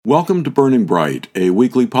Welcome to Burning Bright, a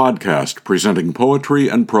weekly podcast presenting poetry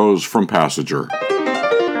and prose from Passager.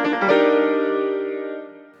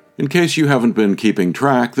 In case you haven't been keeping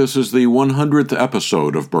track, this is the 100th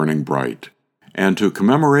episode of Burning Bright. And to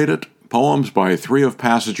commemorate it, poems by three of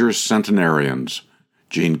Passager's centenarians,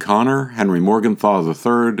 Jean Connor, Henry Morgenthau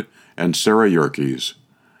III, and Sarah Yerkes.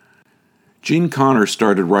 Jean Connor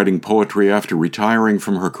started writing poetry after retiring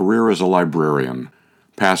from her career as a librarian.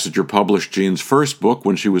 Passager published Jean's first book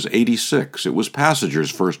when she was 86. It was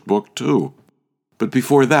Passager's first book, too. But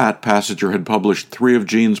before that, Passager had published three of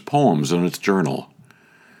Jean's poems in its journal.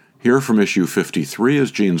 Here from issue 53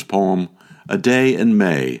 is Jean's poem, A Day in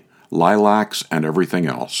May, Lilacs and Everything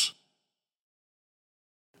Else.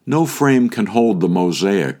 No frame can hold the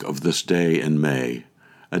mosaic of this day in May,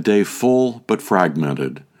 a day full but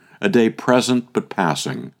fragmented, a day present but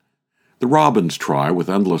passing. The robins try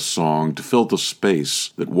with endless song to fill the space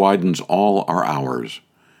that widens all our hours.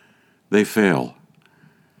 They fail.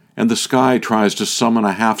 And the sky tries to summon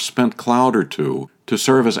a half-spent cloud or two to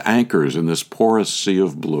serve as anchors in this porous sea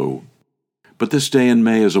of blue. But this day in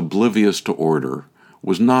May is oblivious to order,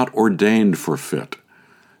 was not ordained for fit.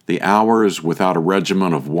 The hours, without a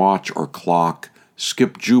regimen of watch or clock,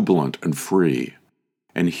 skip jubilant and free.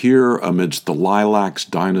 And here, amidst the lilac's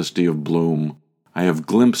dynasty of bloom, I have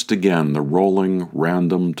glimpsed again the rolling,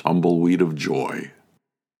 random tumbleweed of joy.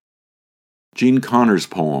 Jean Connor's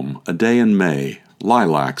poem, A Day in May,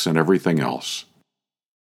 Lilacs and Everything Else.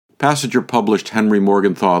 Passager published Henry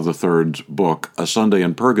Morgenthau III's book, A Sunday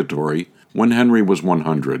in Purgatory, when Henry was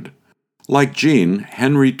 100. Like Jean,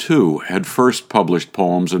 Henry, too, had first published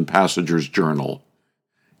poems in Passager's journal.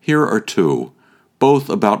 Here are two, both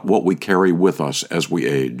about what we carry with us as we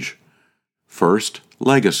age. First,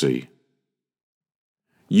 legacy.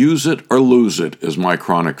 Use it or lose it is my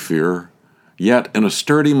chronic fear. Yet in a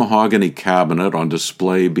sturdy mahogany cabinet on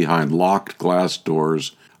display behind locked glass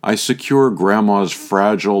doors, I secure Grandma's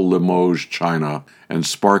fragile Limoges china and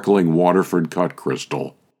sparkling Waterford cut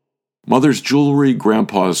crystal. Mother's jewelry,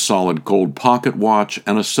 Grandpa's solid gold pocket watch,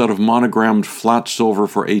 and a set of monogrammed flat silver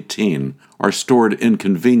for 18 are stored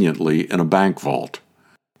inconveniently in a bank vault.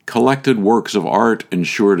 Collected works of art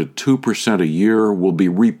insured at 2% a year will be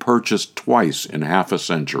repurchased twice in half a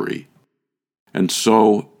century. And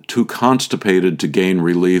so, too constipated to gain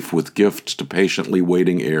relief with gifts to patiently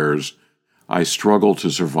waiting heirs, I struggle to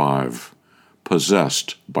survive,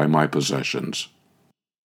 possessed by my possessions.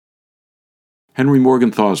 Henry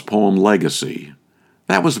Morgenthau's poem Legacy.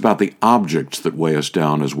 That was about the objects that weigh us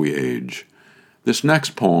down as we age. This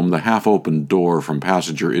next poem, The Half-Opened Door from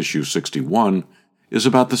Passager issue 61, is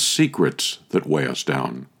about the secrets that weigh us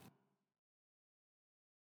down.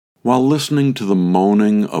 While listening to the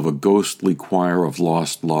moaning of a ghostly choir of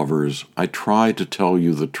lost lovers, I try to tell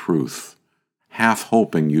you the truth, half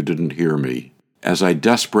hoping you didn't hear me, as I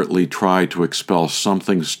desperately try to expel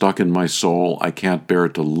something stuck in my soul I can't bear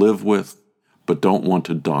to live with, but don't want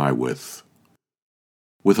to die with.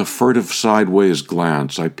 With a furtive sideways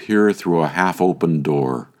glance, I peer through a half-open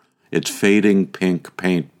door, its fading pink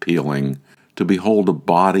paint peeling, to behold a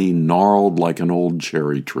body gnarled like an old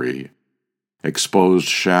cherry tree. Exposed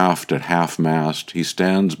shaft at half-mast, he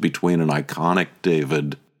stands between an iconic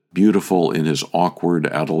David, beautiful in his awkward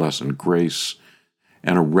adolescent grace,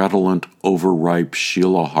 and a redolent, overripe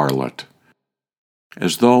Sheila harlot.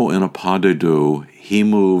 As though in a pas de deux, he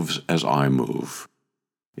moves as I move.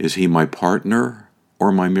 Is he my partner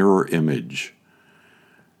or my mirror image?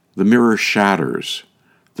 The mirror shatters.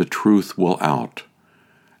 The truth will out.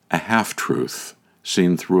 A half-truth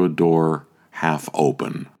seen through a door half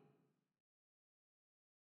open.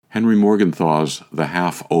 Henry Morgenthau's The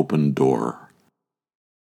Half-Open Door.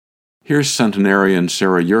 Here's centenarian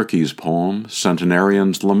Sarah Yerkes' poem,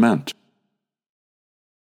 Centenarian's Lament.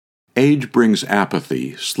 Age brings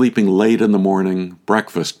apathy. Sleeping late in the morning,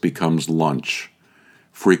 breakfast becomes lunch.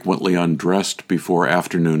 Frequently undressed before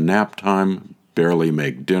afternoon nap time, barely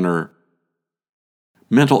make dinner.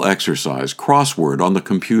 Mental exercise, crossword on the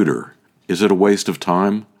computer. Is it a waste of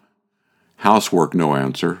time? Housework, no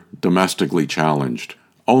answer. Domestically challenged.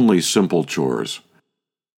 Only simple chores.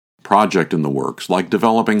 Project in the works, like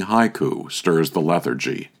developing haiku, stirs the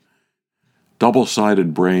lethargy.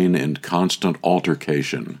 Double-sided brain in constant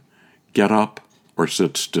altercation. Get up or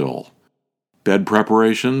sit still. Bed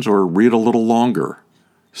preparations or read a little longer.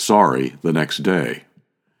 Sorry, the next day.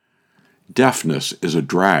 Deafness is a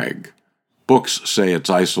drag. Books say it's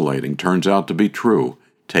isolating, turns out to be true.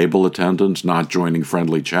 Table attendants not joining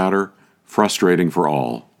friendly chatter, frustrating for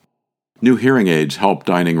all. New hearing aids help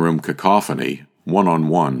dining room cacophony,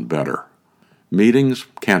 one-on-one better. Meetings,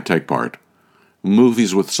 can't take part.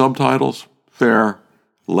 Movies with subtitles, fair.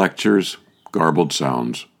 Lectures, garbled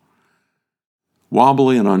sounds.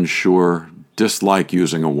 Wobbly and unsure, dislike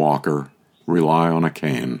using a walker, rely on a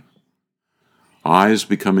cane. Eyes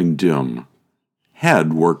becoming dim.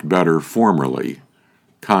 Head worked better formerly.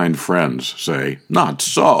 Kind friends say, not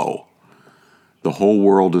so. The whole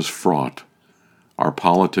world is fraught. Our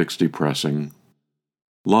politics depressing.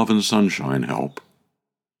 Love and sunshine help.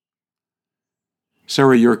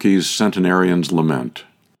 Sarah Yerke's Centenarian's Lament.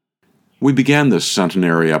 We began this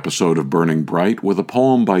centenary episode of Burning Bright with a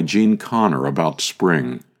poem by Jean Connor about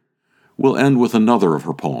spring. We'll end with another of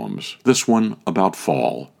her poems, this one about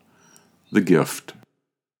fall. The Gift.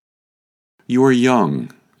 You are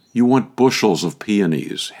young. You want bushels of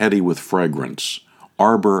peonies, heady with fragrance,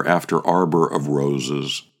 arbor after arbor of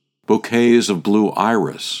roses, bouquets of blue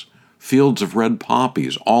iris, fields of red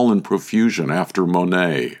poppies, all in profusion after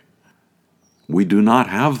Monet. We do not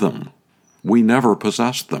have them. We never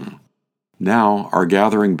possessed them. Now our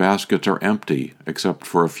gathering baskets are empty, except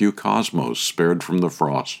for a few cosmos spared from the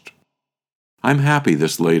frost. I'm happy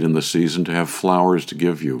this late in the season to have flowers to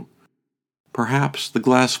give you. Perhaps the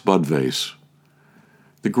glass bud vase.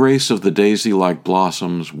 The grace of the daisy-like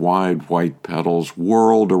blossoms, wide white petals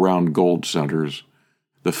whirled around gold centers,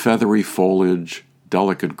 the feathery foliage,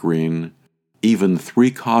 delicate green, even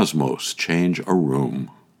 3 cosmos change a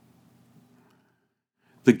room.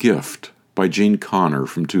 The Gift by Jean Connor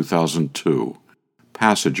from 2002.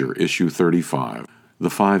 Passenger, issue 35. The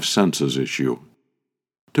 5 Senses issue.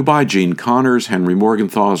 To buy Jean Connor's, Henry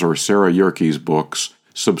Morgenthau's, or Sarah Yerke's books,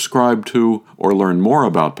 subscribe to, or learn more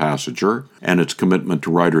about Passenger and its commitment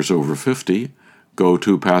to writers over 50, go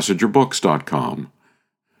to PassengerBooks.com.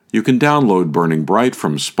 You can download Burning Bright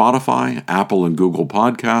from Spotify, Apple and Google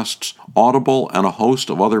Podcasts, Audible, and a host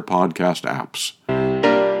of other podcast apps.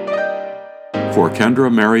 For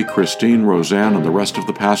Kendra, Mary, Christine, Roseanne, and the rest of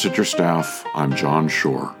the Passenger staff, I'm John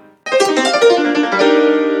Shore.